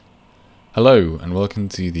Hello and welcome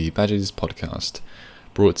to the BAJS Podcast,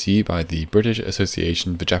 brought to you by the British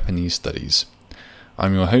Association for Japanese Studies.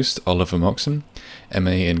 I'm your host, Oliver Moxham,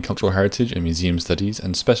 MA in Cultural Heritage and Museum Studies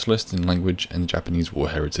and Specialist in Language and Japanese War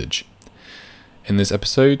Heritage. In this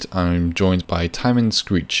episode, I'm joined by Timon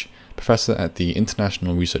Screech, Professor at the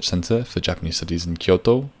International Research Center for Japanese Studies in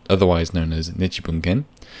Kyoto, otherwise known as Nichibunken,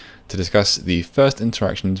 to discuss the first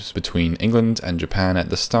interactions between England and Japan at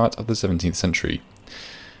the start of the 17th century.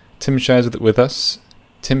 Tim shares with us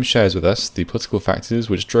the political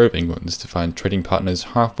factors which drove England to find trading partners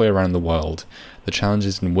halfway around the world, the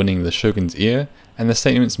challenges in winning the Shogun's ear, and the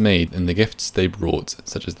statements made in the gifts they brought,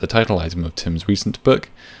 such as the title item of Tim's recent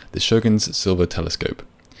book, The Shogun's Silver Telescope.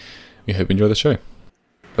 We hope you enjoy the show.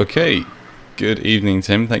 Okay, good evening,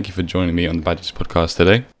 Tim. Thank you for joining me on the BAJS Podcast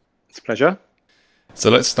today. It's a pleasure.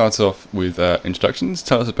 So let's start off with introductions.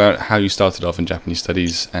 Tell us about how you started off in Japanese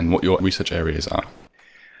studies and what your research areas are.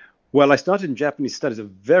 Well, I started in Japanese studies a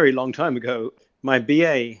very long time ago. My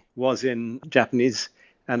BA was in Japanese,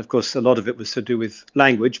 and of course, a lot of it was to do with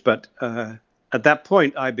language. But at that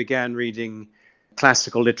point, I began reading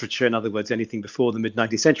classical literature, in other words, anything before the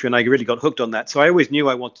mid-19th century, and I really got hooked on that. So I always knew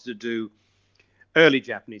I wanted to do early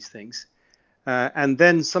Japanese things. And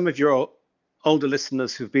then some of your older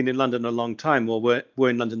listeners who've been in London a long time or were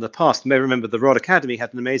in London in the past may remember the Royal Academy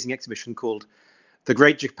had an amazing exhibition called the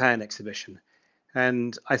Great Japan Exhibition.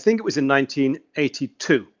 And I think it was in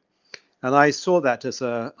 1982. And I saw that as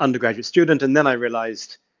an undergraduate student. And then I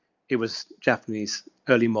realized it was Japanese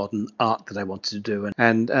early modern art that I wanted to do.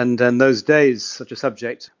 And those days, such a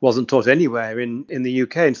subject wasn't taught anywhere in the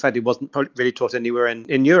UK. In fact, it wasn't really taught anywhere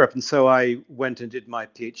in Europe. And so I went and did my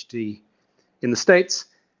PhD in the States.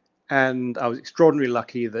 And I was extraordinarily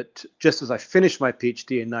lucky that just as I finished my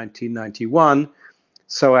PhD in 1991,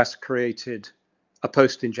 SOAS created a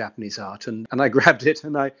post in Japanese art, and I grabbed it,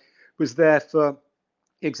 and I was there for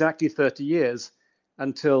exactly 30 years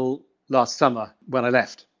until last summer when I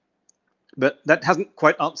left. But that hasn't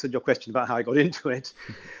quite answered your question about how I got into it.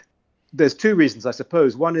 There's two reasons, I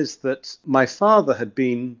suppose. One is that my father had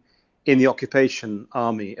been in the occupation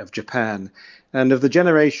army of Japan, and of the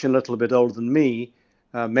generation a little bit older than me,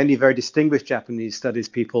 many very distinguished Japanese studies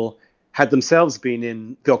people had themselves been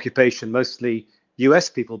in the occupation, mostly US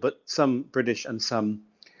people, but some British and some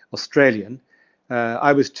Australian.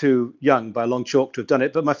 I was too young by a long chalk to have done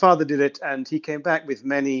it, but my father did it, and he came back with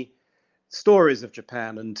many stories of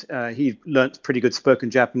Japan, and he learnt pretty good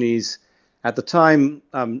spoken Japanese at the time,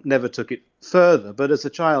 never took it further. But as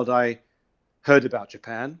a child, I heard about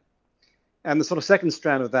Japan. And the sort of second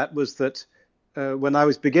strand of that was that when I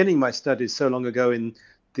was beginning my studies so long ago in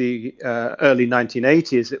the early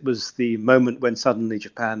 1980s, it was the moment when suddenly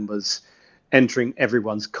Japan was entering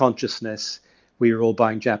everyone's consciousness. We were all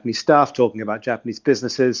buying Japanese stuff, talking about Japanese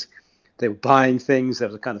businesses. They were buying things. There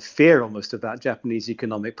was a kind of fear almost about Japanese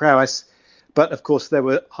economic prowess. But of course, there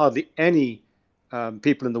were hardly any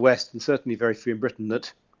people in the West, and certainly very few in Britain,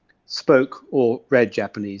 that spoke or read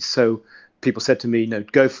Japanese. So people said to me,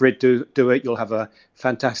 go for it, do it. You'll have a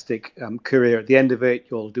fantastic career at the end of it.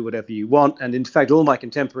 You'll do whatever you want. And in fact, all my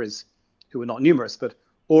contemporaries, who were not numerous, but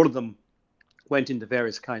all of them went into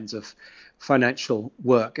various kinds of financial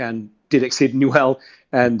work and did exceedingly well.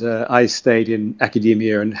 And I stayed in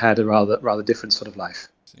academia and had a rather different sort of life.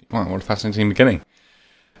 Wow, what a fascinating beginning.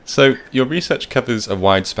 So your research covers a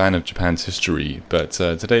wide span of Japan's history, but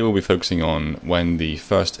today we'll be focusing on when the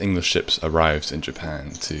first English ships arrived in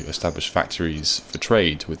Japan to establish factories for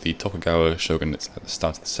trade with the Tokugawa shogunate at the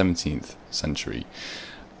start of the 17th century.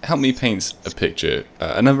 Help me paint a picture.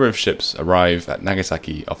 A number of ships arrive at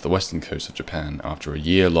Nagasaki off the western coast of Japan after a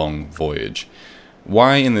year-long voyage.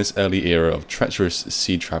 Why in this early era of treacherous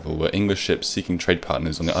sea travel were English ships seeking trade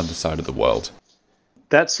partners on the other side of the world?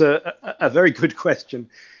 That's a very good question.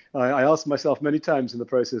 I asked myself many times in the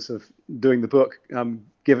process of doing the book,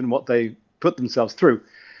 given what they put themselves through.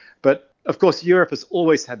 But of course, Europe has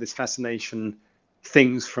always had this fascination,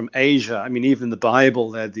 things from Asia. I mean, even in the Bible,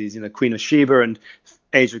 there are these, Queen of Sheba, and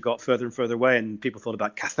Asia got further and further away, and people thought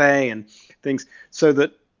about Cathay and things. So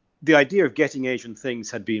that the idea of getting Asian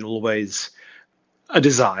things had been always a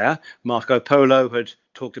desire. Marco Polo had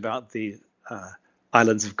talked about the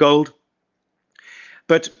islands of gold.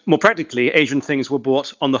 But more practically, Asian things were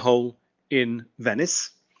bought on the whole in Venice.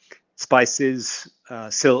 Spices,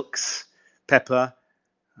 silks, pepper,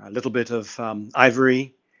 a little bit of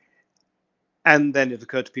ivory. And then it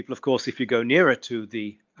occurred to people, of course, if you go nearer to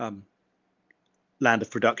the land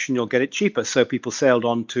of production, you'll get it cheaper. So people sailed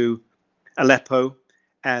on to Aleppo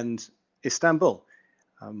and Istanbul.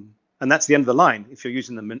 And that's the end of the line if you're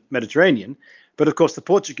using the Mediterranean. But of course, the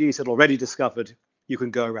Portuguese had already discovered you can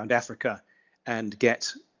go around Africa and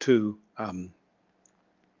get to,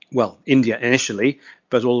 India initially,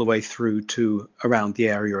 but all the way through to around the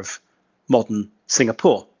area of modern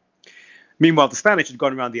Singapore. Meanwhile, the Spanish had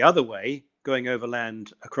gone around the other way, going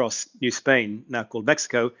overland across New Spain, now called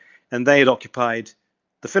Mexico, and they had occupied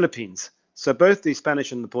the Philippines. So both the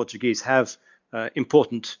Spanish and the Portuguese have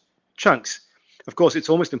important chunks. Of course, it's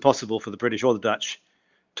almost impossible for the British or the Dutch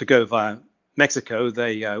to go via Mexico.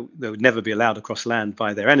 They would never be allowed across land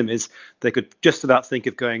by their enemies. They could just about think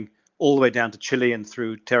of going all the way down to Chile and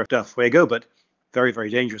through Terra del Fuego, but very, very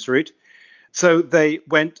dangerous route. So they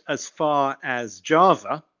went as far as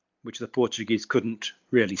Java, which the Portuguese couldn't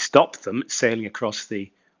really stop them sailing across the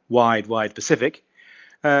wide, wide Pacific.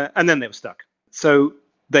 And then they were stuck. So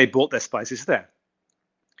they bought their spices there.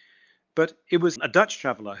 But it was a Dutch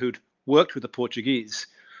traveller who'd worked with the Portuguese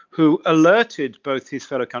who alerted both his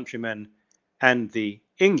fellow countrymen and the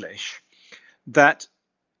English that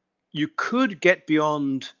you could get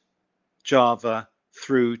beyond Java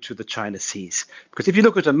through to the China Seas. Because if you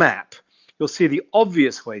look at a map, you'll see the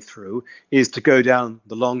obvious way through is to go down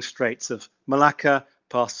the long straits of Malacca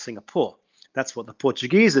past Singapore. That's what the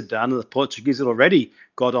Portuguese had done, and the Portuguese had already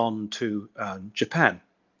got on to Japan.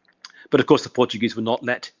 But of course, the Portuguese would not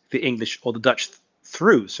let the English or the Dutch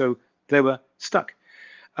through, so they were stuck.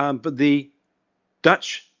 But the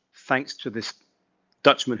Dutch, thanks to this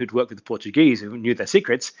Dutchman who'd worked with the Portuguese, who knew their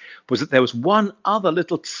secrets, was that there was one other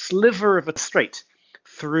little sliver of a strait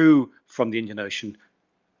through from the Indian Ocean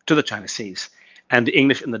to the China Seas. And the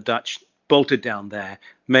English and the Dutch bolted down there,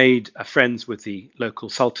 made friends with the local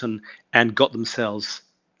sultan, and got themselves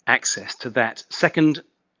access to that second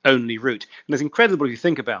only route. And it's incredible if you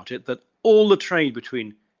think about it that all the trade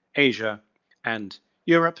between Asia and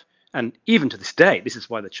Europe, and even to this day, this is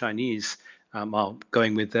why the Chinese are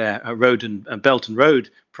going with their road and Belt and Road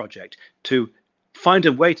project to find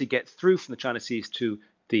a way to get through from the China Seas to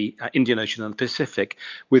the Indian Ocean and the Pacific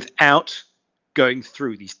without going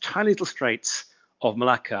through these tiny little straits of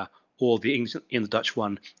Malacca, or the English and the Dutch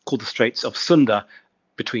one called the Straits of Sunda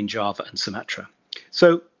between Java and Sumatra.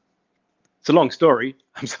 So it's a long story.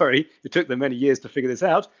 I'm sorry, it took them many years to figure this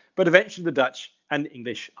out, but eventually the Dutch and the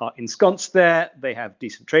English are ensconced there. They have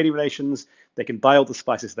decent trading relations. They can buy all the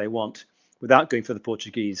spices they want without going for the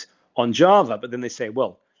Portuguese on Java. But then they say,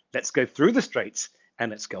 well, let's go through the straits and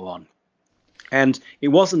let's go on. And it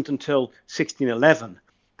wasn't until 1611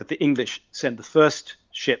 that the English sent the first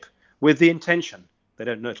ship with the intention, they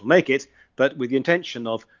don't know it'll make it, but with the intention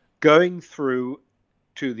of going through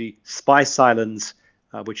to the Spice Islands,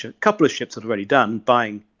 which a couple of ships had already done,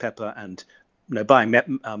 buying pepper and buying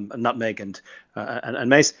nutmeg and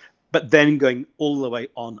mace, but then going all the way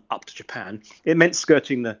on up to Japan. It meant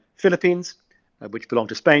skirting the Philippines, which belonged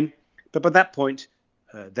to Spain, but by that point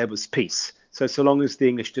there was peace. So long as the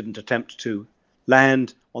English didn't attempt to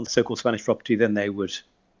land on the so-called Spanish property, then they would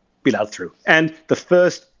be allowed through. And the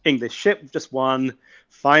first English ship, just one,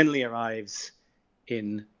 finally arrives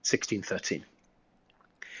in 1613.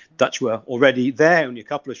 Dutch were already there. Only a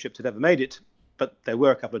couple of ships had ever made it, but there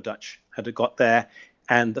were a couple of Dutch had got there.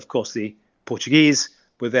 And of course, the Portuguese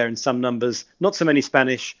were there in some numbers, not so many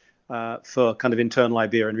Spanish for kind of internal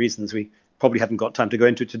Iberian reasons we probably haven't got time to go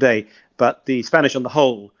into today. But the Spanish on the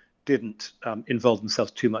whole didn't involve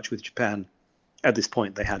themselves too much with Japan at this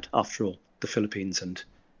point. They had, after all, the Philippines and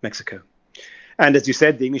Mexico. And as you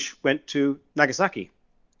said, the English went to Nagasaki.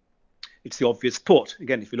 It's the obvious port.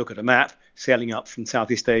 Again, if you look at a map, sailing up from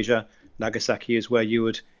Southeast Asia, Nagasaki is where you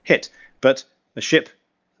would hit. But a ship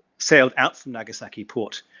sailed out from Nagasaki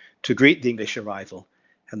port to greet the English arrival.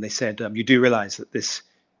 And they said, you do realize that this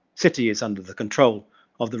city is under the control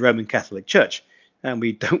of the Roman Catholic Church, and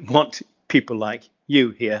we don't want people like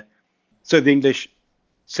you here. So the English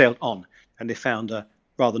sailed on, and they found a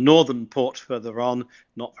rather northern port further on,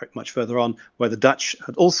 not very much further on, where the Dutch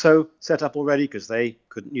had also set up already because they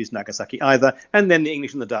couldn't use Nagasaki either. And then the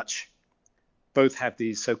English and the Dutch both have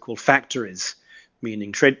these so-called factories,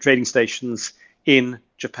 meaning trading stations in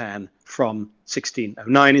Japan from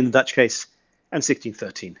 1609 in the Dutch case and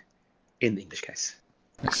 1613 in the English case.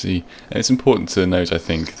 I see. And it's important to note, I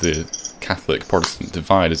think, the Catholic-Protestant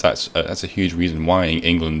divide is that's a huge reason why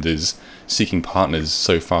England is seeking partners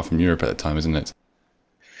so far from Europe at the time, isn't it?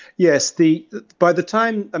 Yes, by the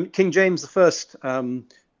time King James I,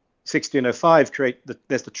 1605,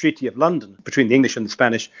 there's the Treaty of London between the English and the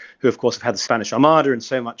Spanish, who of course have had the Spanish Armada and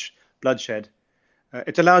so much bloodshed.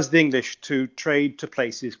 It allows the English to trade to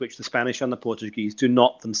places which the Spanish and the Portuguese do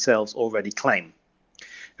not themselves already claim.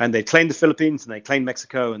 And they claimed the Philippines, and they claimed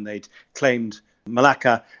Mexico, and they'd claimed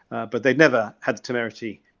Malacca, but they'd never had the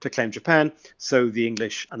temerity to claim Japan. So the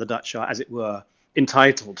English and the Dutch are, as it were,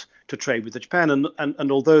 entitled to trade with Japan.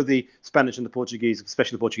 And although the Spanish and the Portuguese,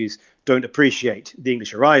 especially the Portuguese, don't appreciate the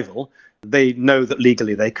English arrival, they know that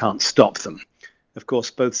legally they can't stop them. Of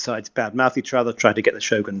course, both sides badmouth each other, try to get the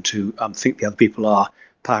shogun to think the other people are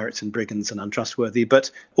pirates and brigands and untrustworthy.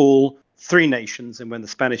 But all three nations, and when the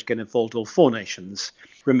Spanish get involved, all four nations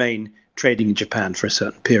remain trading in Japan for a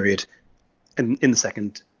certain period in the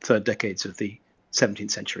second, third decades of the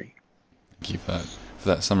 17th century. Thank you for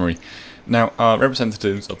that summary. Now, our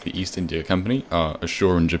representatives of the East India Company are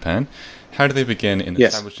ashore in Japan. How do they begin in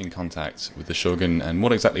establishing contact with the shogun, and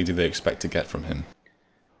what exactly do they expect to get from him?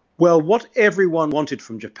 Well, what everyone wanted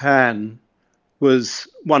from Japan was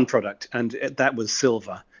one product, and that was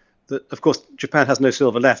silver. Of course, Japan has no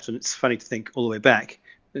silver left, and it's funny to think all the way back.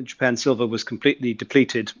 Japan's silver was completely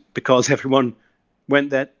depleted because everyone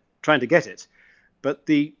went there trying to get it. But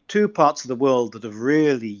the two parts of the world that have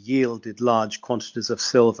really yielded large quantities of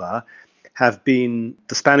silver have been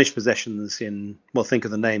the Spanish possessions in, well, think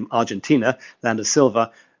of the name Argentina, land of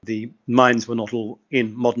silver. The mines were not all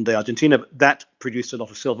in modern-day Argentina, but that produced a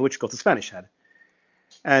lot of silver, which, of course, the Spanish had.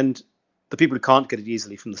 And the people who can't get it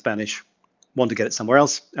easily from the Spanish want to get it somewhere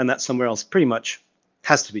else, and that somewhere else pretty much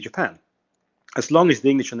has to be Japan. As long as the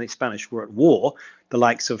English and the Spanish were at war, the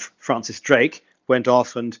likes of Francis Drake went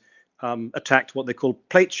off and attacked what they call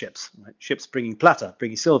plate ships, right? Ships bringing plata,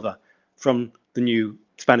 bringing silver from the new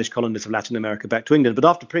Spanish colonies of Latin America back to England, but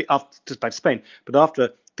after back to Spain. But after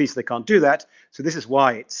peace, they can't do that. So this is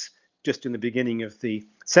why it's just in the beginning of the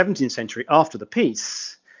 17th century, after the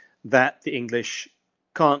peace, that the English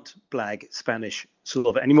can't blag Spanish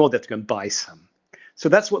silver anymore. They have to go and buy some. So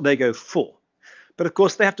that's what they go for. But of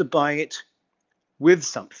course, they have to buy it with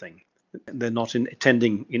something. They're not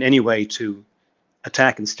intending in any way to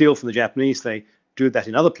attack and steal from the Japanese. They do that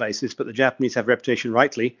in other places, but the Japanese have a reputation,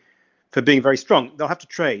 rightly, for being very strong. They'll have to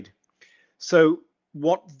trade. So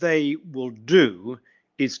what they will do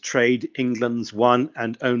is trade England's one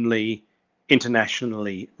and only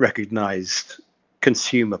internationally recognized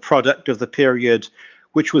consumer product of the period,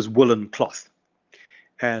 which was woolen cloth.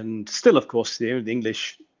 And still, of course, the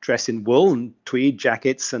English dress in wool and tweed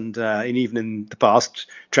jackets, and even in the past,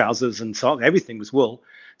 trousers and socks, everything was wool.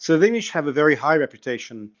 So the English have a very high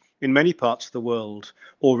reputation in many parts of the world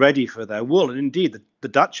already for their wool. And indeed, the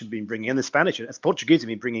Dutch have been bringing in, the Spanish, the Portuguese have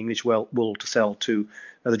been bringing English wool to sell to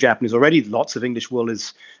the Japanese already. Lots of English wool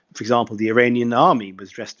is, for example, the Iranian army was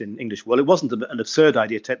dressed in English wool. It wasn't an absurd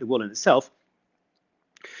idea to take the wool in itself.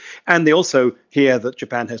 And they also hear that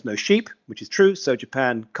Japan has no sheep, which is true. So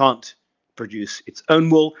Japan can't produce its own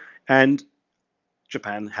wool. And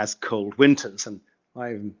Japan has cold winters. And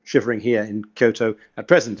I'm shivering here in Kyoto at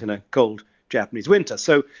present in a cold Japanese winter.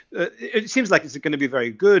 So it seems like it's going to be a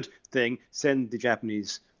very good thing. Send the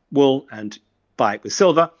Japanese wool and buy it with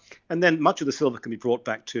silver. And then much of the silver can be brought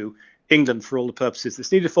back to England for all the purposes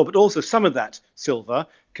it's needed for. But also some of that silver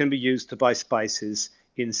can be used to buy spices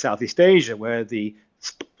in Southeast Asia, where the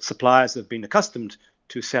suppliers have been accustomed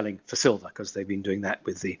to selling for silver because they've been doing that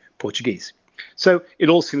with the Portuguese. So it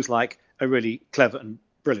all seems like a really clever and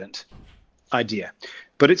brilliant idea.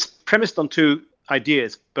 But it's premised on two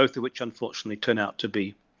ideas, both of which unfortunately turn out to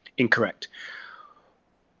be incorrect.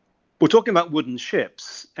 We're talking about wooden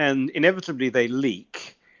ships, and inevitably they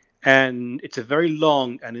leak. And it's a very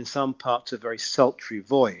long and in some parts a very sultry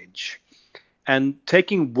voyage. And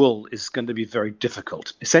taking wool is going to be very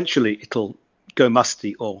difficult. Essentially, it'll go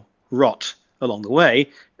musty or rot along the way,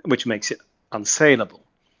 which makes it unsaleable.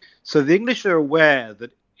 So the English are aware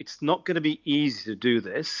that it's not going to be easy to do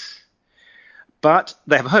this, but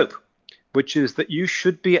they have a hope, which is that you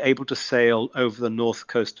should be able to sail over the north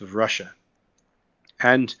coast of Russia.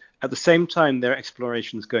 And at the same time, their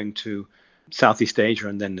explorations going to Southeast Asia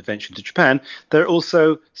and then eventually to Japan, there are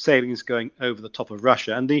also sailings going over the top of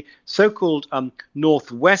Russia. And the so-called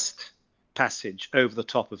northwest passage over the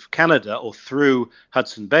top of Canada or through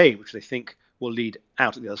Hudson Bay, which they think will lead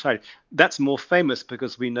out at the other side, that's more famous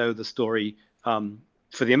because we know the story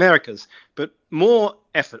for the Americas. But more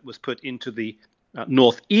effort was put into the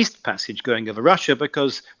northeast passage going over Russia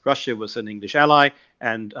because Russia was an English ally,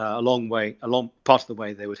 and along part of the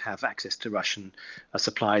way they would have access to Russian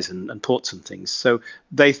supplies and ports and things. So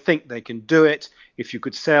they think they can do it. If you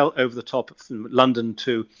could sail over the top from London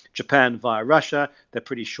to Japan via Russia, they're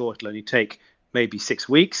pretty sure it'll only take maybe 6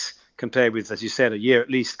 weeks, compared with, as you said, a year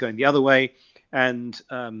at least going the other way. And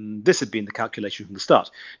this had been the calculation from the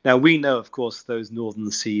start. Now, we know, of course, those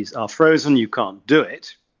northern seas are frozen. You can't do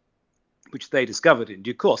it, which they discovered in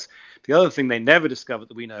due course. The other thing they never discovered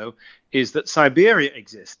that we know is that Siberia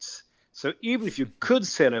exists. So even if you could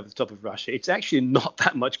sail over the top of Russia, it's actually not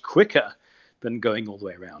that much quicker than going all the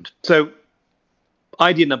way around. So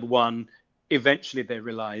idea number one, eventually they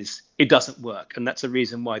realize it doesn't work. And that's a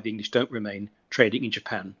reason why the English don't remain trading in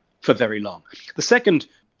Japan for very long. The second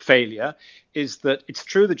failure is that it's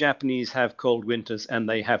true the Japanese have cold winters and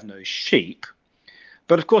they have no sheep.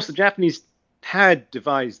 But of course, the Japanese had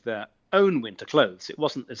devised their own winter clothes. It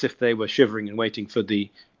wasn't as if they were shivering and waiting for the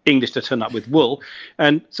English to turn up with wool.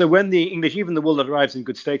 And so when the English, even the wool that arrives in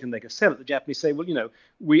good state and they can sell it, the Japanese say, well,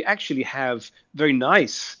 we actually have very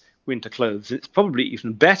nice winter clothes. It's probably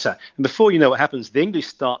even better. And before you know what happens, the English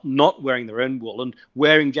start not wearing their own wool and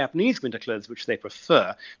wearing Japanese winter clothes, which they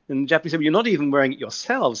prefer. And the Japanese say, well, you're not even wearing it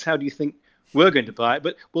yourselves. How do you think we're going to buy it?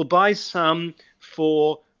 But we'll buy some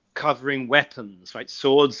for covering weapons, right?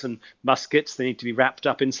 Swords and muskets, they need to be wrapped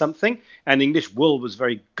up in something. And English wool was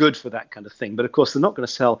very good for that kind of thing. But of course, they're not going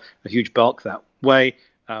to sell a huge bulk that way.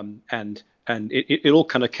 And it all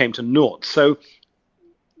kind of came to naught. So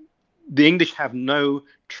the English have no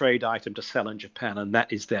trade item to sell in Japan, and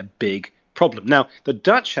that is their big problem. Now, the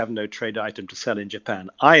Dutch have no trade item to sell in Japan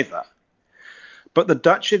either. But the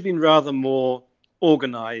Dutch have been rather more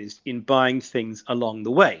organized in buying things along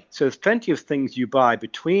the way. So there's plenty of things you buy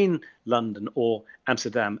between London or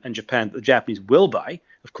Amsterdam and Japan that the Japanese will buy.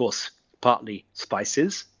 Of course, partly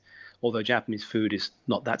spices, although Japanese food is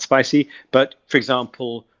not that spicy. But for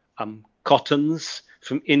example, cottons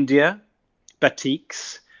from India,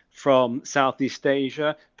 batiks from Southeast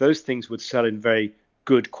Asia, those things would sell in very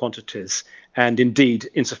good quantities. And indeed,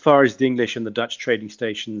 insofar as the English and the Dutch trading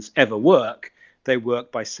stations ever work, they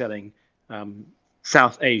work by selling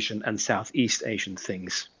South Asian and Southeast Asian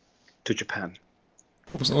things to Japan.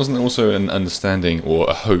 Wasn't there also an understanding or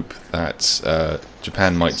a hope that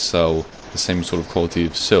Japan might sell the same sort of quality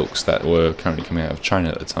of silks that were currently coming out of China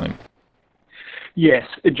at the time? Yes,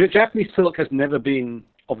 Japanese silk has never been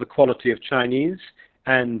of the quality of Chinese,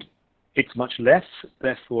 and it's much less,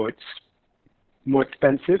 therefore it's more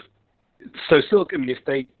expensive. So silk, I mean, if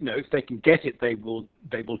they can get it, they will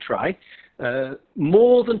try.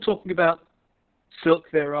 More than talking about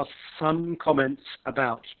silk, there are some comments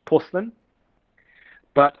about porcelain,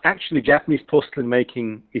 but actually Japanese porcelain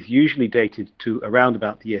making is usually dated to around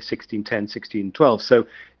about the year 1610, 1612. So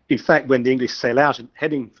in fact, when the English sail out and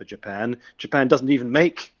heading for Japan, Japan doesn't even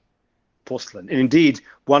make porcelain. And indeed,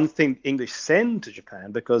 one thing the English send to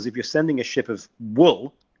Japan, because if you're sending a ship of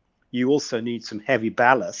wool, you also need some heavy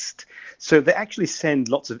ballast. So they actually send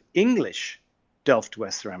lots of English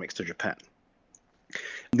Delft-ware ceramics to Japan.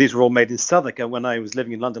 These were all made in Southwark. When I was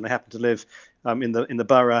living in London, I happened to live in the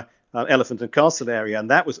Borough Elephant and Castle area, and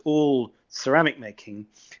that was all ceramic making.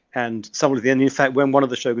 And in fact, when one of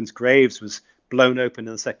the Shogun's graves was blown open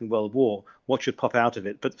in the Second World War, what should pop out of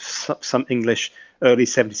it but some English early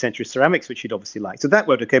 17th century ceramics, which he'd obviously liked. So that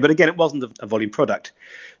worked okay, but again, it wasn't a volume product.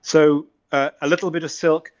 So a little bit of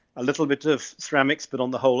silk, a little bit of ceramics, but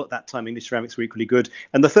on the whole, at that time, English ceramics were equally good.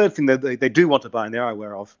 And the third thing that they do want to buy, and they are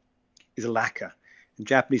aware of, is a lacquer. And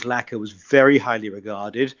Japanese lacquer was very highly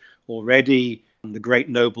regarded. Already, the great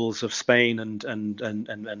nobles of Spain and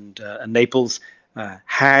Naples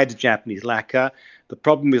had Japanese lacquer. The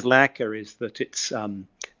problem with lacquer is that it's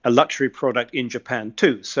a luxury product in Japan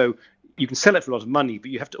too. So you can sell it for a lot of money,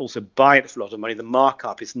 but you have to also buy it for a lot of money. The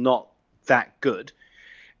markup is not that good.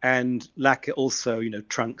 And lacquer also,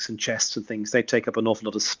 trunks and chests and things, they take up an awful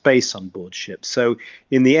lot of space on board ships. So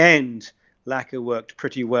in the end, lacquer worked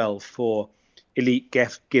pretty well for elite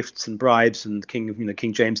gifts and bribes, and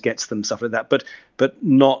King James gets them, stuff like that. But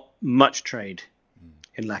not much trade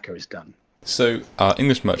in lacquer is done. So our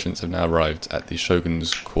English merchants have now arrived at the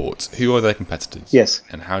Shogun's court. Who are their competitors? Yes.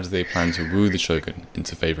 And how do they plan to woo the Shogun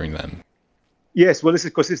into favouring them? Yes, well, this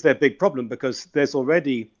is their big problem, because there's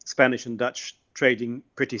already Spanish and Dutch trading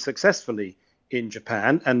pretty successfully in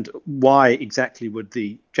Japan. And why exactly would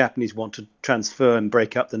the Japanese want to transfer and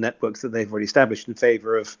break up the networks that they've already established in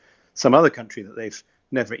favor of some other country that they've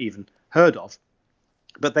never even heard of?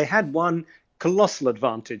 But they had one colossal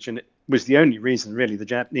advantage, and it was the only reason really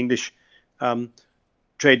the English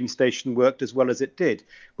trading station worked as well as it did,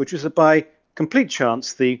 which was that by complete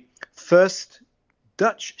chance, the first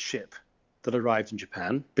Dutch ship that arrived in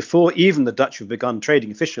Japan, before even the Dutch had begun trading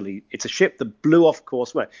officially, it's a ship that blew off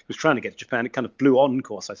course. Well, it was trying to get to Japan. It kind of blew on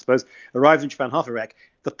course, I suppose. Arrived in Japan, half a wreck.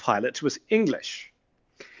 The pilot was English.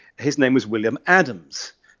 His name was William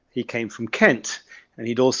Adams. He came from Kent, and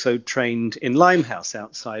he'd also trained in Limehouse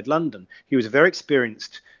outside London. He was a very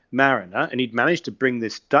experienced mariner, and he'd managed to bring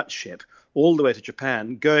this Dutch ship all the way to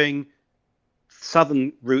Japan, going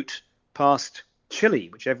southern route past Chile,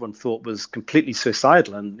 which everyone thought was completely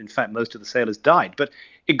suicidal, and in fact most of the sailors died, but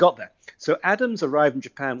it got there. So Adams arrived in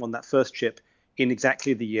Japan on that first ship in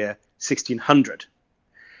exactly the year 1600.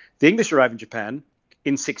 The English arrived in Japan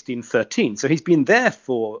in 1613. So he's been there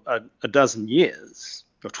for a dozen years,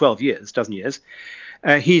 or 12 years, dozen years.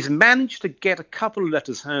 He's managed to get a couple of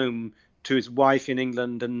letters home to his wife in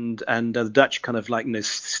England, and the Dutch kind of like,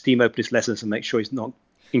 steam open his lessons and make sure he's not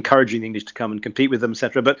encouraging the English to come and compete with them,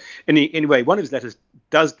 etc. But anyway, one of his letters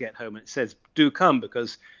does get home, and it says, "Do come,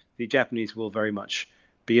 because the Japanese will very much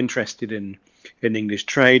be interested in English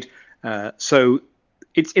trade." So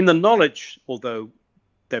it's in the knowledge, although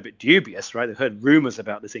they're a bit dubious, right? They've heard rumors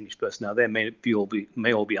about this English person. Now, they may all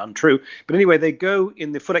be untrue. But anyway, they go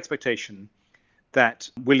in the full expectation that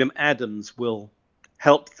William Adams will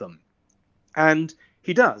help them. And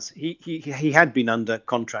he does. He had been under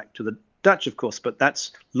contract to the Dutch, of course, but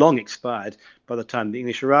that's long expired by the time the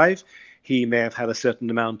English arrive. He may have had a certain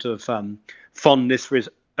amount of fondness for his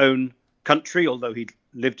own country, although he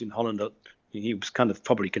lived in Holland. He was kind of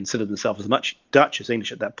probably considered himself as much Dutch as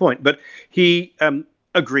English at that point. But he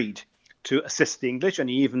agreed to assist the English, and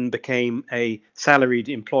he even became a salaried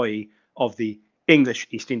employee of the English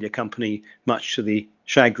East India Company, much to the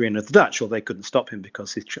chagrin of the Dutch, or they couldn't stop him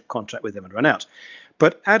because his contract with them had run out.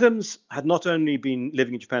 But Adams had not only been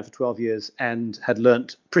living in Japan for 12 years and had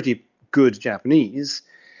learnt pretty good Japanese,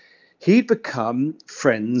 he'd become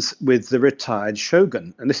friends with the retired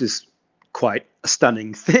shogun. And this is quite a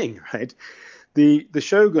stunning thing, right? The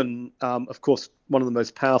shogun, of course, one of the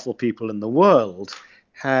most powerful people in the world,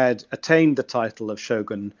 had attained the title of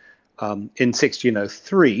shogun in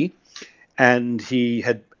 1603, and he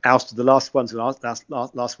had ousted the last ones.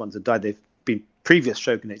 Last ones had died. They've been previous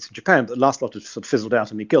shogunates in Japan, but the last lot had sort of fizzled out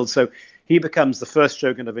and been killed. So he becomes the first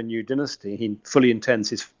shogun of a new dynasty. He fully intends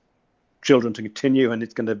his children to continue, and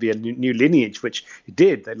it's going to be a new lineage, which he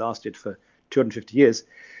did. They lasted for 250 years.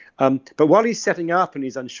 But while he's setting up and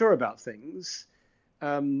he's unsure about things,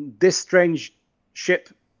 this strange ship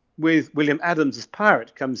with William Adams as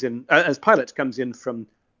pilot comes in from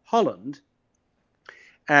Holland,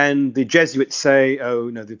 and the Jesuits say,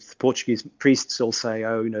 the Portuguese priests all say,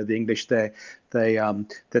 the English, they're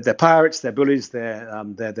pirates, they're bullies,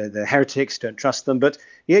 they're heretics, don't trust them. But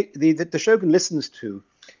the shogun listens to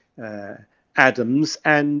Adams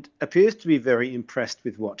and appears to be very impressed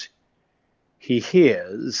with what he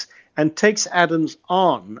hears, and takes Adams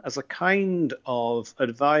on as a kind of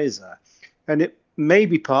advisor. And it may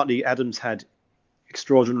be partly Adams had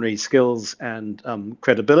extraordinary skills and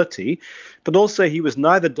credibility, but also he was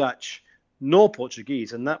neither Dutch nor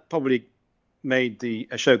Portuguese, and that probably made the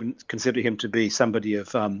shogun consider him to be somebody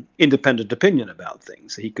of independent opinion about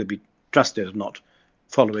things. So he could be trusted as not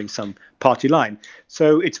following some party line.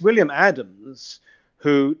 So it's William Adams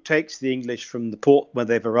who takes the English from the port where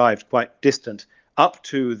they've arrived, quite distant, up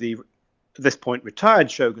to at this point, retired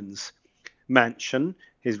shogun's mansion,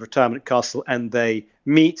 his retirement castle, and they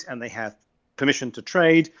meet and they have permission to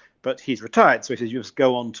trade, but he's retired. So he says, "You must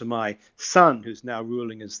go on to my son, who's now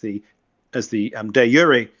ruling as the de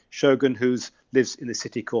jure shogun, who lives in a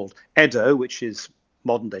city called Edo, which is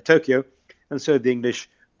modern-day Tokyo." And so the English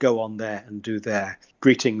go on there and do their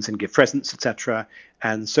greetings and give presents, etc.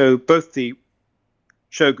 And so both the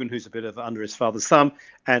shogun, who's a bit of under his father's thumb,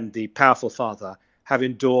 and the powerful father have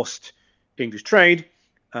endorsed English trade.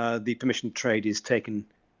 The permission to trade is taken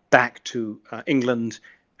back to England,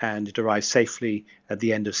 and it arrives safely at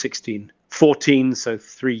the end of 1614, so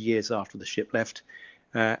 3 years after the ship left,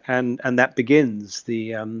 and that begins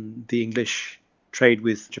the English trade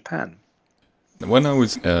with Japan. When I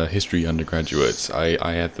was a history undergraduate,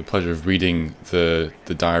 I had the pleasure of reading the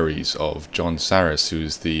diaries of John Sarris,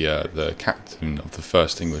 who's the captain of the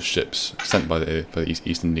first English ships sent by the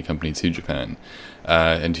East India Company to Japan,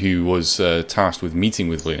 and who was tasked with meeting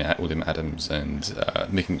with William Adams and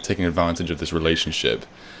taking advantage of this relationship.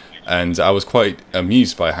 And I was quite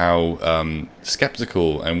amused by how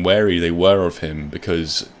skeptical and wary they were of him,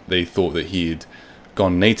 because they thought that he had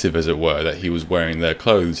gone native, as it were, that he was wearing their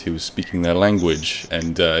clothes, he was speaking their language,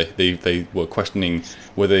 and they were questioning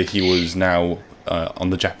whether he was now on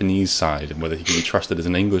the Japanese side and whether he could be trusted as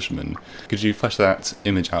an Englishman. Could you flesh that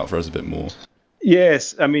image out for us a bit more?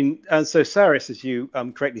 Yes, I mean, and so Sarris, as you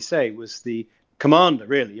correctly say, was the commander,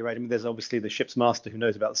 really, right? I mean, there's obviously the ship's master who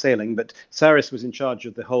knows about sailing, but Sarris was in charge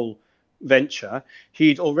of the whole venture.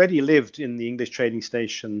 He'd already lived in the English trading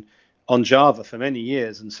station on Java for many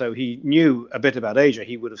years, and so he knew a bit about Asia.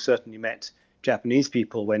 He would have certainly met Japanese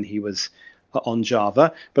people when he was on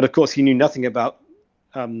Java, but of course he knew nothing about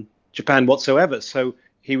Japan whatsoever, so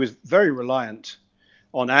he was very reliant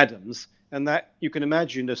on Adams, and that you can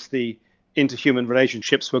imagine as the interhuman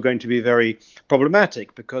relationships were going to be very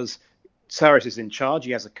problematic, because Cyrus is in charge.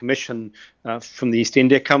 He has a commission from the East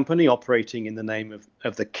India Company operating in the name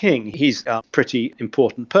of the king. He's a pretty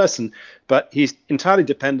important person, but he's entirely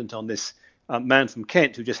dependent on this man from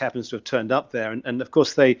Kent who just happens to have turned up there. And of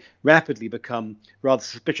course, they rapidly become rather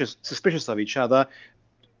suspicious of each other.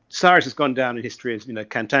 Cyrus has gone down in history as,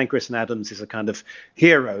 cantankerous, and Adams is a kind of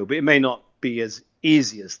hero, but it may not be as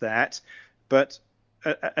easy as that. But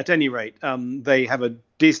at any rate, they have a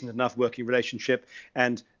decent enough working relationship,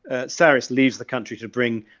 and Cyrus leaves the country to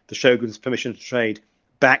bring the Shogun's permission to trade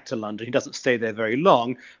back to London. He doesn't stay there very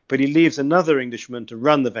long, but he leaves another Englishman to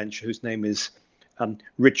run the venture, whose name is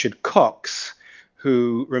Richard Cox,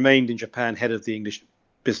 who remained in Japan, head of the English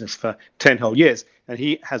business for 10 whole years. And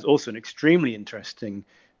he has also an extremely interesting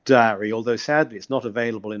diary, although sadly it's not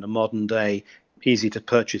available in a modern day, easy to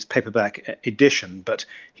purchase paperback edition. But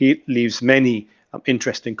he leaves many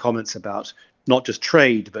interesting comments about not just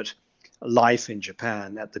trade, but life in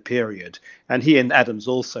Japan at the period. And he and Adams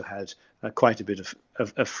also had quite a bit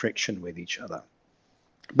of friction with each other.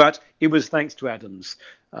 But it was thanks to Adams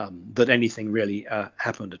that anything really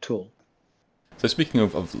happened at all. So speaking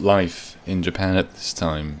of life in Japan at this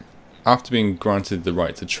time, after being granted the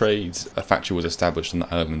right to trade, a factory was established on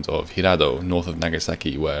the island of Hirado, north of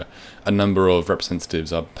Nagasaki, where a number of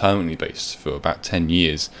representatives are permanently based for about 10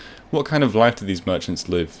 years. What kind of life did these merchants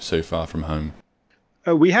live so far from home?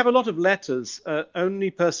 We have a lot of letters. The only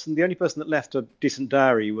person that left a decent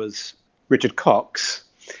diary was Richard Cox.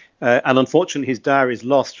 And unfortunately, his diary is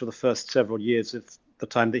lost for the first several years of the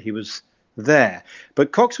time that he was there.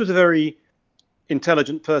 But Cox was a very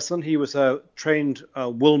intelligent person. He was a trained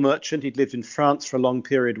wool merchant. He'd lived in France for a long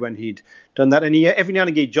period when he'd done that. And every now and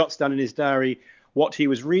again, he jots down in his diary what he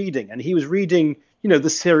was reading. And he was reading, the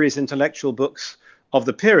serious intellectual books of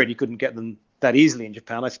the period. He couldn't get them that easily in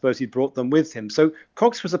Japan. I suppose he brought them with him. So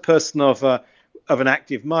Cox was a person of an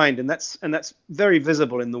active mind, and that's very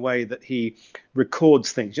visible in the way that he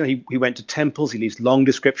records things. He went to temples. He leaves long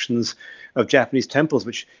descriptions of Japanese temples,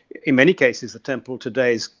 which in many cases the temple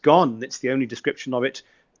today is gone. It's the only description of it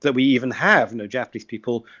that we even have. Japanese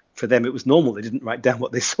people, for them it was normal. They didn't write down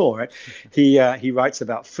what they saw. Right? He writes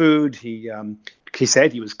about food. He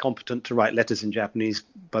said he was competent to write letters in Japanese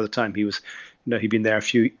by the time he was, he'd been there a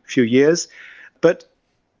few years. But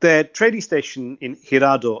their trading station in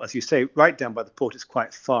Hirado, as you say, right down by the port, is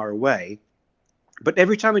quite far away. But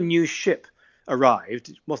every time a new ship arrived,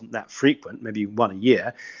 it wasn't that frequent, maybe one a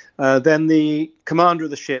year, then the commander of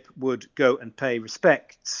the ship would go and pay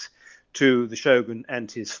respects to the shogun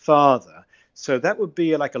and his father. So that would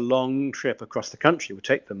be like a long trip across the country. It would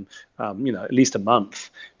take them, at least a month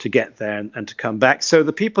to get there and to come back. So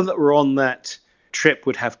the people that were on that trip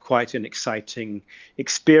would have quite an exciting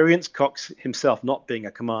experience. Cox himself, not being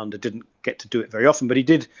a commander, didn't get to do it very often, but he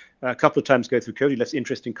did a couple of times go through Kyoto. He left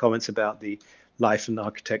interesting comments about the life and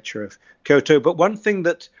architecture of Kyoto. But one thing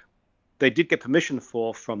that they did get permission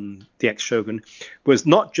for from the ex-shogun was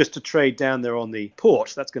not just to trade down there on the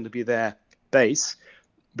port, that's going to be their base,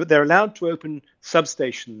 but they're allowed to open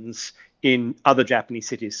substations in other Japanese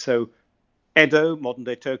cities. So Edo,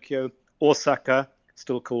 modern-day Tokyo, Osaka,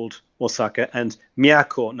 still called Osaka, and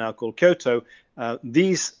Miyako, now called Kyoto.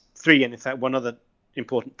 These three, and in fact one other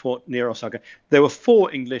important port near Osaka, there were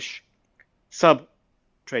 4 English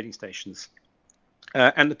sub-trading stations.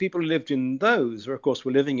 And the people who lived in those, of course,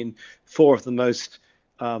 were living in 4 of the most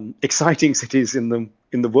exciting cities in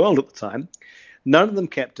the world at the time. None of them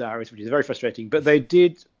kept diaries, which is very frustrating, but they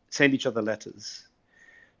did send each other letters.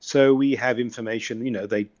 So we have information,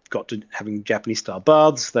 they got to having Japanese-style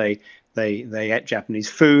baths, they ate Japanese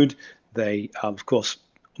food. They, of course,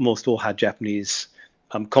 almost all had Japanese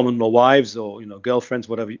common-law wives or, girlfriends,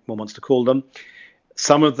 whatever one wants to call them.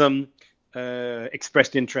 Some of them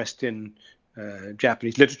expressed interest in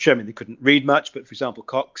Japanese literature. I mean, they couldn't read much, but for example,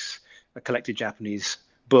 Cox collected Japanese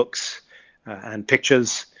books and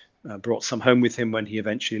pictures, brought some home with him when he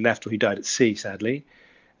eventually left, or he died at sea, sadly.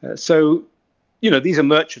 So these are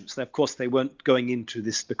merchants. Of course, they weren't going into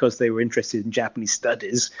this because they were interested in Japanese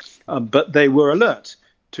studies, but they were alert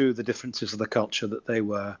to the differences of the culture that they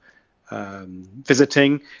were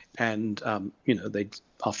visiting. And,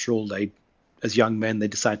 after all, as young men, they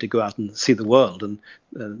decided to go out and see the world. And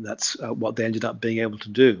that's what they ended up being able to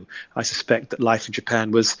do. I suspect that life in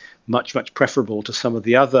Japan was much, much preferable to some of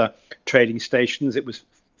the other trading stations. It was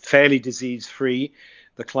fairly disease-free.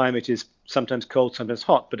 The climate is sometimes cold, sometimes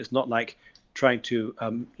hot, but it's not like trying to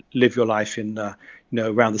live your life in,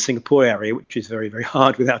 around the Singapore area, which is very, very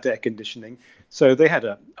hard without air conditioning. So they had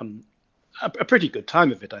a pretty good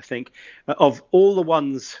time of it, I think. Of all the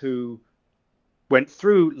ones who went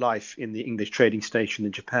through life in the English trading station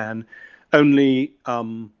in Japan, only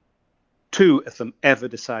two of them ever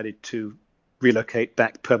decided to relocate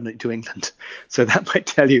back permanently to England. So that might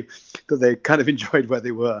tell you that they kind of enjoyed where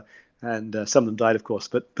they were. And some of them died, of course,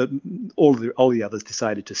 but all the others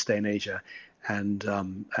decided to stay in Asia and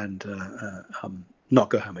not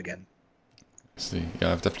go home again. See,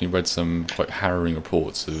 yeah, I've definitely read some quite harrowing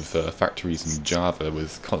reports of factories in Java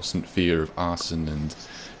with constant fear of arson and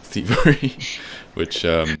thievery, which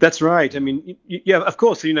that's right. I mean, yeah, of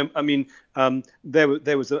course. There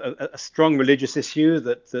was a strong religious issue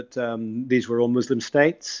that these were all Muslim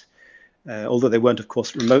states, although they weren't, of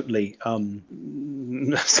course, remotely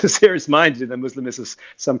so serious-minded in their Muslimism as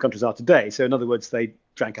some countries are today. So, in other words, they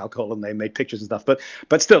drank alcohol and they made pictures and stuff.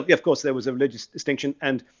 But still, yeah, of course, there was a religious distinction,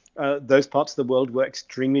 and those parts of the world were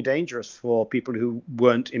extremely dangerous for people who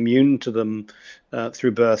weren't immune to them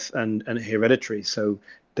through birth and hereditary. So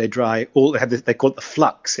they call it the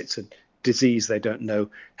flux. It's a disease they don't know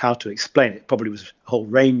how to explain. It probably was a whole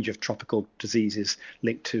range of tropical diseases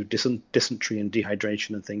linked to dysentery and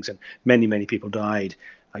dehydration and things, and many people died.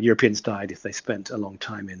 Europeans died if they spent a long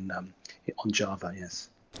time on Java. Yes.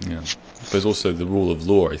 Yeah, there's also the rule of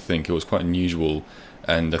law. I think it was quite unusual,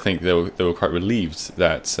 and I think they were quite relieved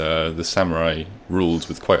that the samurai ruled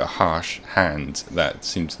with quite a harsh hand that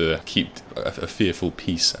seemed to keep a fearful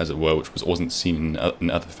peace, as it were, which wasn't seen in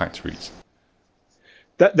other factories.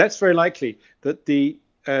 That's very likely. That the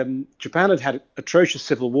Japan had atrocious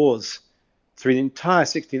civil wars through the entire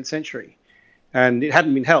 16th century, and it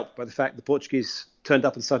hadn't been helped by the fact the Portuguese turned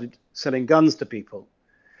up and started selling guns to people.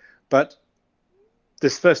 But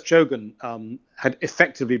this first shogun had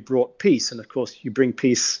effectively brought peace, and of course you bring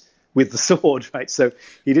peace with the sword, right? So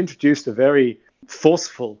he'd introduced a very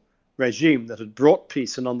forceful regime that had brought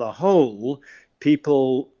peace, and on the whole,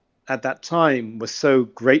 people at that time were so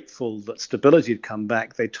grateful that stability had come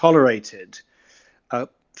back, they tolerated a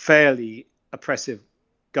fairly oppressive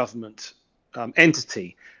government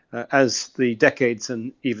entity. As the decades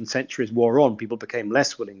and even centuries wore on, people became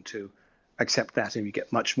less willing to accept that, and you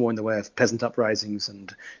get much more in the way of peasant uprisings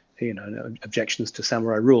and objections to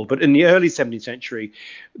samurai rule. But in the early 17th century,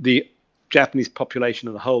 the Japanese population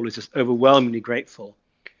as a whole is just overwhelmingly grateful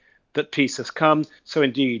that peace has come. So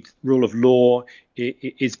indeed, rule of law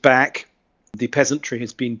is back. The peasantry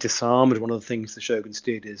has been disarmed. One of the things the shoguns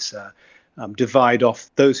did is divide off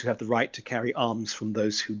those who have the right to carry arms from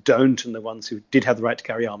those who don't, and the ones who did have the right to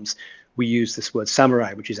carry arms. We use this word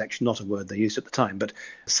samurai, which is actually not a word they used at the time. But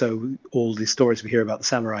so all the stories we hear about the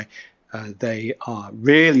samurai, they are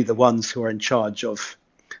really the ones who are in charge of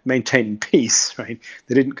maintaining peace, right?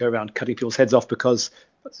 They didn't go around cutting people's heads off because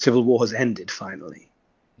civil war has ended finally.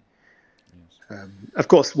 Of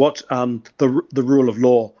course, what the rule of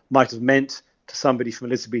law might have meant to somebody from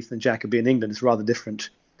Elizabethan and Jacobean England is rather different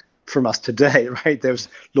from us today, right? There was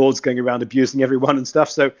lords going around abusing everyone and stuff.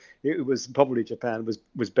 So it was probably Japan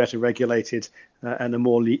was better regulated and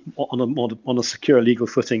on a secure legal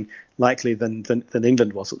footing, likely than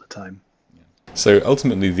England was at the time. So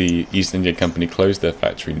ultimately, the East India Company closed their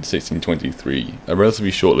factory in 1623, a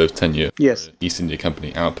relatively short-lived tenure for Yes. East India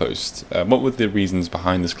Company outpost. What were the reasons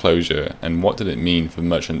behind this closure, and what did it mean for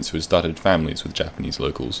merchants who had started families with Japanese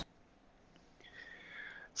locals?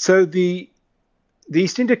 So the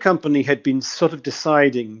East India Company had been sort of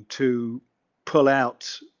deciding to pull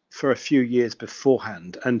out for a few years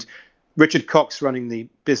beforehand, and Richard Cox, running the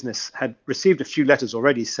business, had received a few letters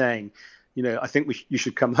already saying, I think you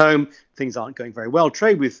should come home. Things aren't going very well.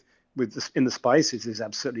 Trade with in the spices is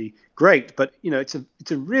absolutely great, but it's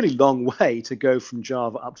a really long way to go from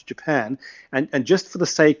Java up to Japan, and just for the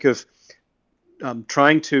sake of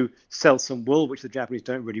trying to sell some wool, which the Japanese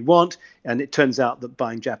don't really want, and it turns out that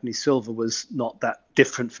buying Japanese silver was not that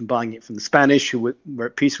different from buying it from the Spanish, who we're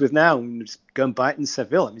at peace with now, and just go and buy it in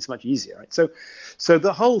Seville. It's much easier, right? So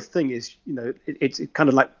the whole thing is, it's kind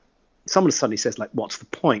of like, someone suddenly says, like, what's the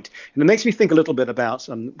point? And it makes me think a little bit about,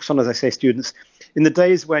 sometimes I say students, in the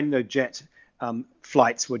days when jet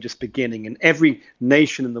flights were just beginning, and every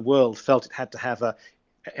nation in the world felt it had to have a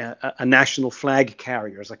national flag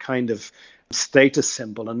carrier as a kind of status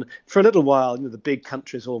symbol. And for a little while, the big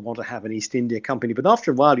countries all want to have an East India Company. But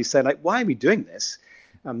after a while, you say, like, why are we doing this?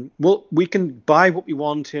 Well, we can buy what we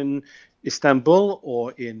want in Istanbul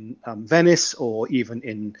or in Venice or even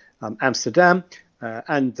in Amsterdam.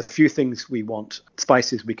 And the few things we want,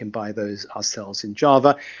 spices, we can buy those ourselves in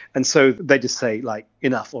Java. And so they just say, like,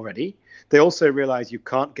 enough already. They also realize you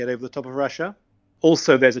can't get over the top of Russia.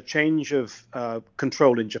 Also, there's a change of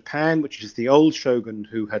control in Japan, which is the old shogun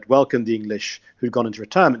who had welcomed the English, who'd gone into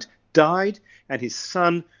retirement, died. And his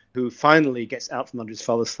son, who finally gets out from under his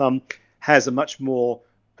father's thumb, has a much more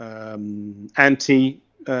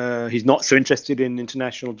He's not so interested in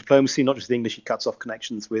international diplomacy, not just the English. He cuts off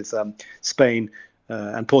connections with Spain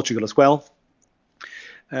and Portugal as well.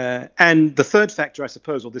 And the third factor, I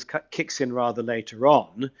suppose, or this kicks in rather later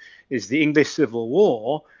on, is the English Civil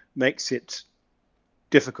War makes it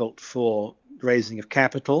difficult for raising of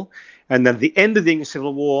capital. And then at the end of the English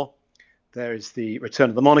Civil War, there is the return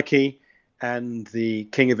of the monarchy, and the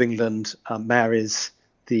King of England marries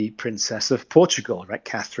the Princess of Portugal, right,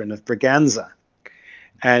 Catherine of Braganza.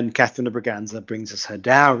 And Catherine of Braganza brings us her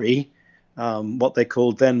dowry, what they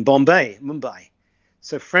called then Mumbai.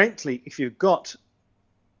 So frankly, if you've got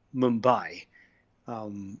Mumbai,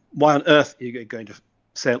 why on earth are you going to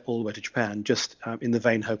sail all the way to Japan just in the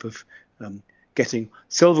vain hope of getting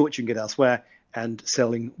silver, which you can get elsewhere, and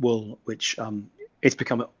selling wool, which it's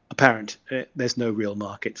become apparent there's no real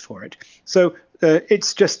market for it. So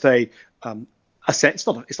it's just a sense.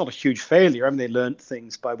 It's not a huge failure. I mean, they learned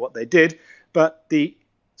things by what they did, but the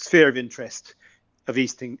sphere of interest of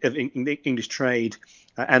English trade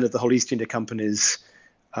and of the whole East India Company's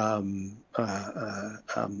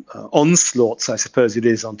onslaughts, I suppose it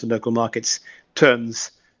is, onto local markets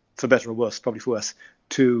turns, for better or worse, probably for worse,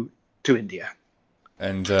 to India.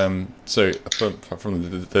 And so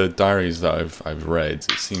from the diaries that I've read,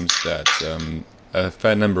 it seems that a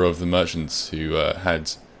fair number of the merchants who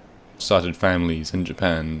had started families in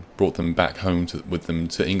Japan brought them back home with them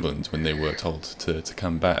to England when they were told to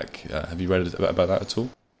come back. Have you read about that at all?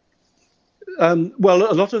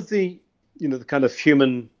 Well, a lot of the kind of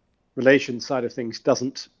human relations side of things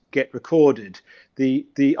doesn't get recorded.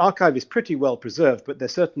 The archive is pretty well preserved, but there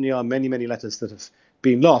certainly are many letters that have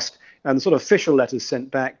been lost. And the sort of official letters sent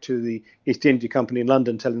back to the East India Company in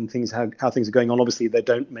London telling things how things are going on, obviously they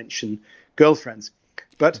don't mention girlfriends.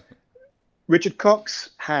 But Richard Cox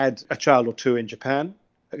had a child or two in Japan,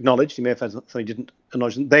 acknowledged. He may have had something he didn't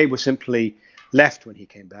acknowledge them. They were simply left when he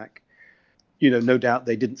came back. No doubt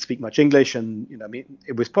they didn't speak much English, and I mean,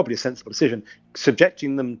 it was probably a sensible decision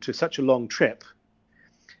subjecting them to such a long trip.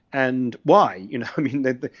 And why? I mean,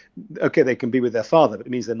 they can be with their father, but it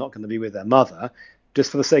means they're not going to be with their mother, just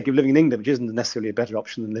for the sake of living in England, which isn't necessarily a better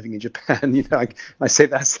option than living in Japan. I say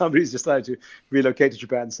that as somebody who's decided to relocate to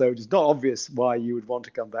Japan, so it's not obvious why you would want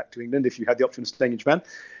to come back to England if you had the option of staying in Japan.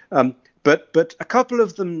 But a couple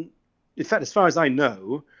of them, in fact, as far as I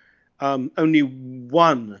know, only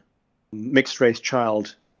one mixed-race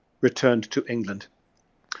child returned to England.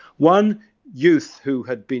 One youth who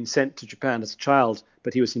had been sent to Japan as a child,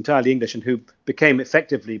 but he was entirely English and who became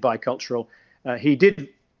effectively bicultural, he did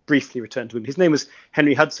briefly return to him. His name was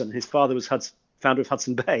Henry Hudson. His father was founder of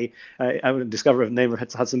Hudson Bay, discoverer of the name of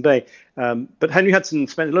Hudson Bay. But Henry Hudson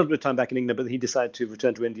spent a little bit of time back in England, but he decided to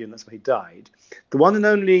return to India, and that's where he died. The one and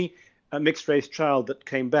only mixed-race child that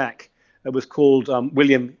came back was called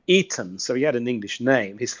William Eaton, so he had an English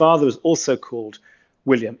name. His father was also called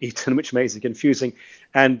William Eaton, which makes it confusing.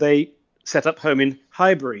 And they set up home in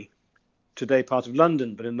Highbury, today part of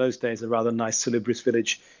London, but in those days a rather nice salubrious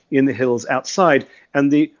village in the hills outside.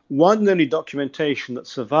 And the one and only documentation that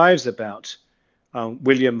survives about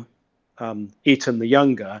William Eaton the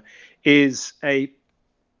Younger is a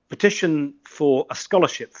petition for a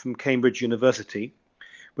scholarship from Cambridge University,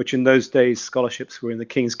 which in those days scholarships were in the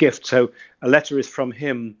king's gift. So a letter is from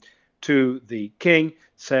him to the king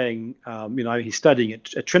saying, he's studying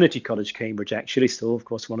at Trinity College, Cambridge, actually, still, of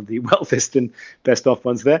course, one of the wealthiest and best off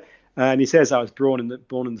ones there. And he says, I was born in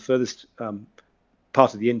the furthest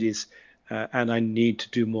part of the Indies, and I need to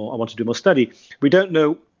do more. I want to do more study. We don't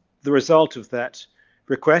know the result of that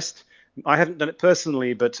request. I haven't done it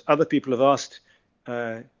personally, but other people have asked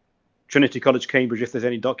Trinity College, Cambridge, if there's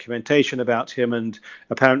any documentation about him, and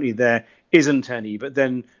apparently there isn't any. But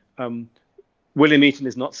then William Eaton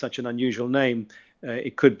is not such an unusual name.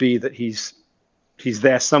 It could be that he's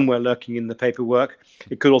there somewhere lurking in the paperwork.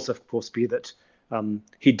 It could also, of course, be that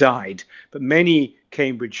he died. But many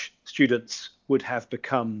Cambridge students would have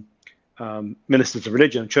become ministers of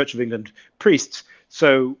religion, Church of England priests.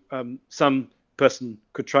 So some person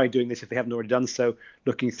could try doing this if they haven't already done so,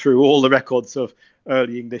 looking through all the records of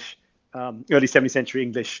early 17th century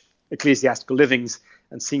English ecclesiastical livings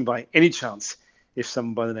and seeing by any chance if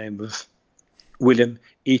someone by the name of William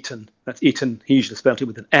Eaton, that's Eaton, he usually spelled it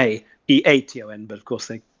with an A, E-A-T-O-N, but of course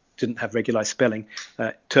they didn't have regularized spelling,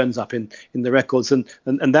 turns up in the records. And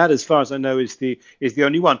that, as far as I know, is the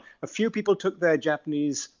only one. A few people took their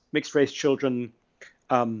Japanese mixed-race children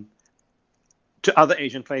to other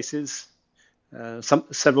Asian places.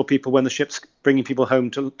 Several people, when the ship's bringing people home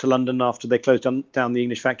to London after they closed down the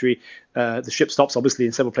English factory, the ship stops obviously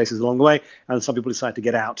in several places along the way, and some people decide to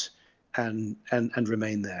get out and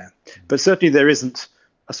remain there. But certainly there isn't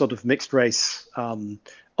a sort of mixed race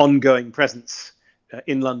ongoing presence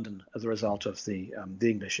in London as a result of the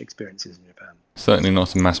English experiences in Japan. Certainly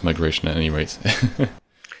not a mass migration at any rate.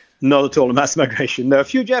 Not at all a mass migration. No, a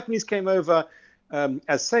few Japanese came over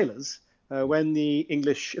as sailors. When the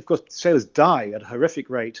English, of course, sailors die at a horrific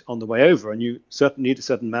rate on the way over, and you certainly need a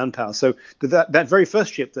certain manpower. So that very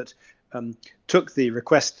first ship that took the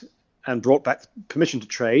request and brought back permission to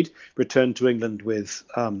trade returned to England with,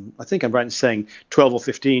 I think I'm right in saying, 12 or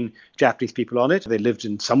 15 Japanese people on it. They lived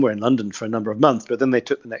somewhere in London for a number of months, but then they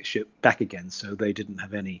took the next ship back again, so they didn't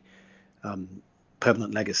have any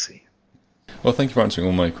permanent legacy. Well, thank you for answering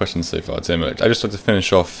all my questions so far, Tim. I just like to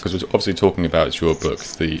finish off, because we're obviously talking about your book,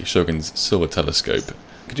 The Shogun's Silver Telescope.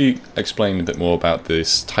 Could you explain a bit more about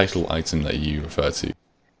this title item that you refer to?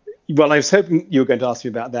 Well, I was hoping you were going to ask me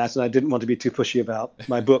about that, and I didn't want to be too pushy about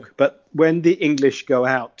my book. But when the English go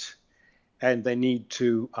out and they need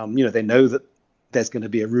to, they know that there's going to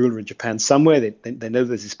be a ruler in Japan somewhere. They know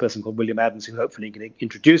there's this person called William Adams who hopefully can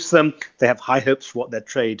introduce them. They have high hopes for what their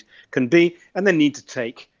trade can be, and they need to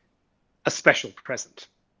take a special present.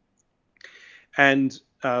 And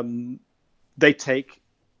they take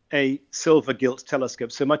a silver gilt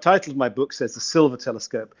telescope. So my title of my book says The Silver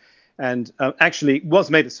Telescope. And actually it was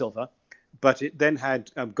made of silver, but it then had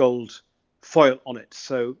gold foil on it.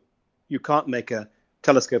 So you can't make a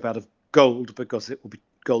telescope out of gold because it will be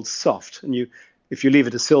gold soft. And if you leave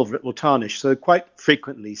it as silver, it will tarnish. So quite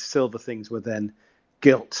frequently silver things were then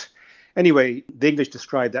gilt. Anyway, the English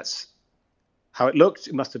described that's how it looked.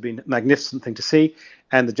 It must have been a magnificent thing to see.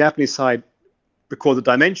 And the Japanese side recorded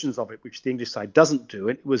the dimensions of it, which the English side doesn't do.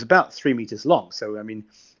 It was about 3 meters long. So, I mean,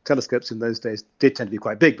 telescopes in those days did tend to be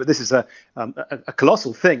quite big. But this is a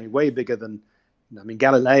colossal thing, way bigger than,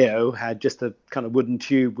 Galileo had just a kind of wooden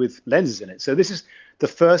tube with lenses in it. So this is the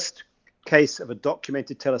first case of a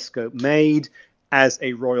documented telescope made as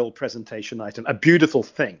a royal presentation item, a beautiful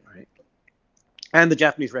thing, right? And the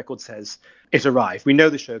Japanese record says it arrived. We know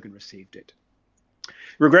the Shogun received it.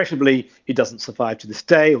 Regrettably, it doesn't survive to this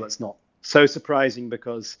day. Well, it's not so surprising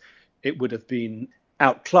because it would have been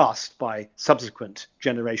outclassed by subsequent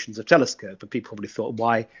generations of telescope. But people probably thought,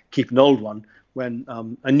 why keep an old one when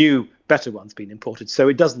a new, better one's been imported? So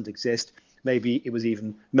it doesn't exist. Maybe it was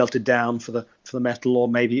even melted down for the metal, or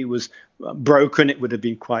maybe it was broken. It would have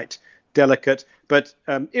been quite delicate. But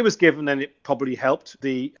it was given, and it probably helped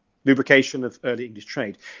the lubrication of early English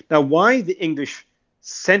trade. Now, why the English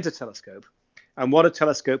sent a telescope and what a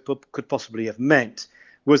telescope could possibly have meant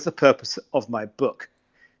was the purpose of my book.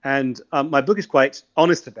 And my book is quite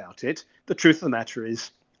honest about it. The truth of the matter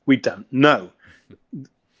is we don't know.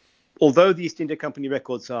 Although the East India Company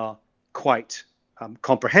records are quite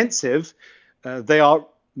comprehensive, they are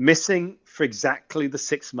missing for exactly the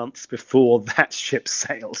 6 months before that ship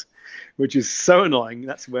sailed, which is so annoying.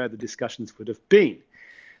 That's where the discussions would have been.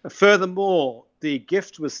 Furthermore, the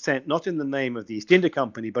gift was sent not in the name of the East India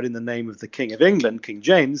Company, but in the name of the King of England, King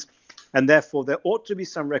James, and therefore there ought to be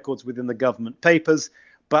some records within the government papers,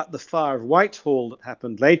 but the fire of Whitehall that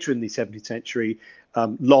happened later in the 17th century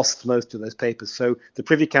lost most of those papers. So the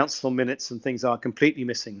Privy Council minutes and things are completely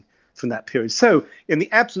missing from that period. So in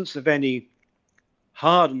the absence of any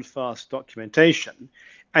hard and fast documentation,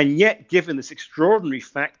 and yet given this extraordinary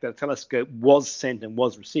fact that a telescope was sent and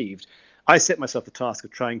was received, I set myself the task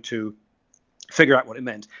of trying to figure out what it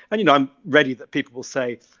meant. And, I'm ready that people will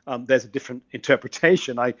say there's a different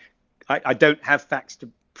interpretation. I don't have facts to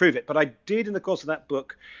prove it. But I did, in the course of that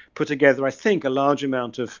book, put together, I think, a large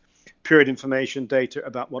amount of period information, data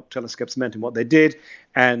about what telescopes meant and what they did.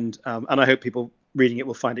 And I hope people reading it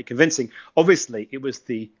will find it convincing. Obviously, it was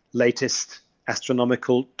the latest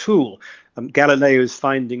astronomical tool. Galileo's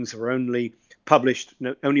findings were only published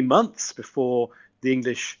only months before the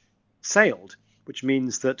English sailed, which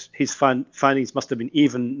means that his findings must have been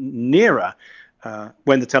even nearer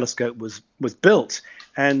when the telescope was built.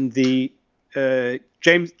 And the King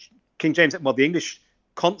James, the English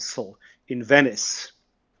consul in Venice,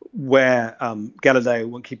 where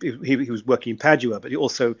Galileo, he was working in Padua, but he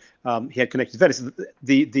also he had connected to Venice.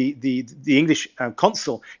 The English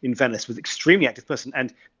consul in Venice was an extremely active person,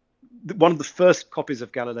 and one of the first copies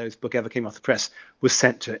of Galileo's book ever came off the press was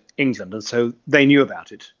sent to England, and so they knew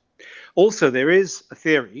about it. Also, there is a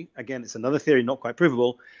theory, again, it's another theory not quite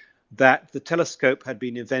provable, that the telescope had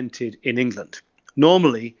been invented in England.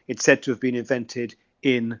 Normally, it's said to have been invented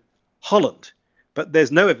in Holland, but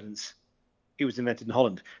there's no evidence it was invented in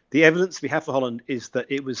Holland. The evidence we have for Holland is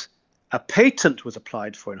that a patent was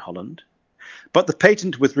applied for in Holland, but the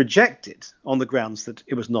patent was rejected on the grounds that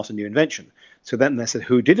it was not a new invention. So then they said,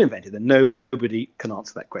 who did invent it? And nobody can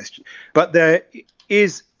answer that question. But there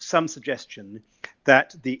is some suggestion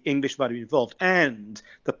that the English might have been involved. And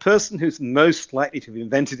the person who's most likely to have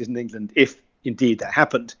invented it in England, if indeed that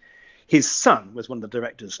happened, his son was one of the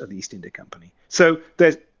directors of the East India Company. So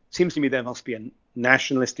there seems to me there must be a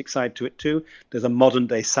nationalistic side to it too. There's a modern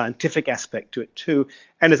day scientific aspect to it too.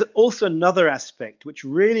 And there's also another aspect which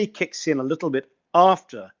really kicks in a little bit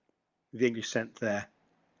after the English sent their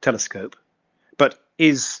telescope, but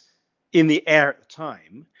is in the air at the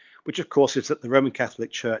time, which of course is that the Roman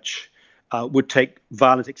Catholic Church would take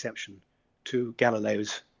violent exception to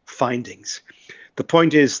Galileo's findings. The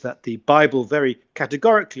point is that the Bible very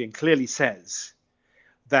categorically and clearly says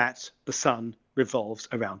that the sun revolves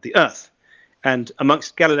around the earth. And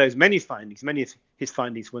amongst Galileo's many findings, many of his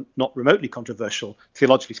findings were not remotely controversial,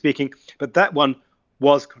 theologically speaking, but that one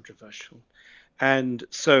was controversial. And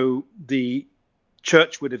so the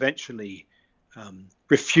church would eventually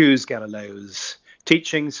refuse Galileo's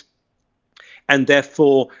teachings, and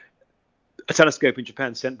therefore a telescope in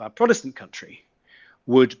Japan sent by a Protestant country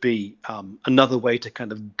would be another way to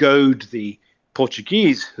kind of goad the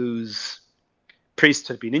Portuguese, whose priests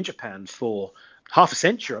had been in Japan for half a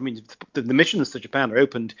century. I mean, the missions to Japan are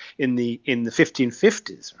opened in the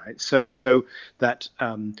 1550s, right? So that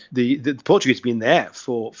the Portuguese have been there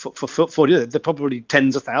for 40 years. There are probably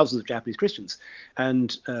tens of thousands of Japanese Christians,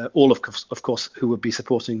 and all of course who would be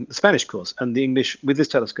supporting the Spanish cause. And the English, with this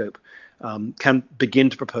telescope, can begin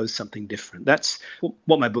to propose something different. That's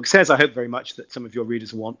what my book says. I hope very much that some of your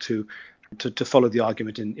readers want to follow the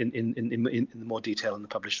argument in more detail in the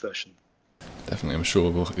published version. Definitely, I'm sure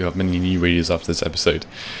we'll have many new readers after this episode.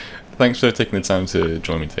 Thanks for taking the time to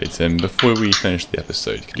join me today, Tim. Before we finish the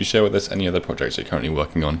episode, could you share with us any other projects you're currently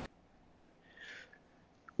working on?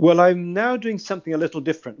 Well, I'm now doing something a little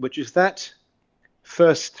different, which is that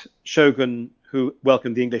first shogun who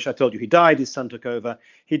welcomed the English. I told you he died, his son took over.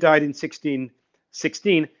 He died in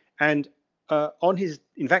 1616, and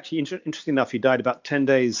in fact, interesting enough, he died about 10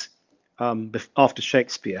 days after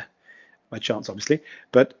Shakespeare, by chance, obviously,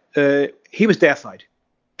 but he was deified.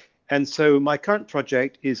 And so my current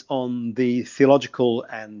project is on the theological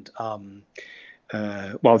and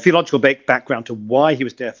theological background to why he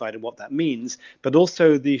was deified and what that means, but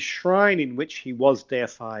also the shrine in which he was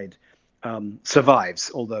deified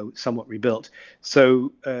survives, although somewhat rebuilt.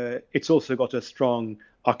 So it's also got a strong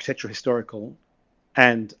architectural historical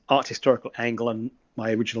and art historical angle, and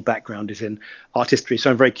my original background is in art history, so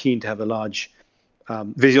I'm very keen to have a large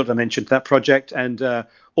visual dimension to that project, and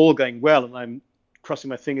all going well, and I'm crossing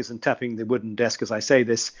my fingers and tapping the wooden desk as I say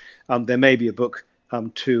this, there may be a book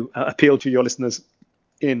to appeal to your listeners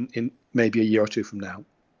in maybe a year or two from now.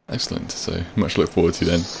 Excellent. So much to look forward to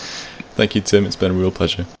then. Thank you, Tim. It's been a real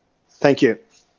pleasure. Thank you.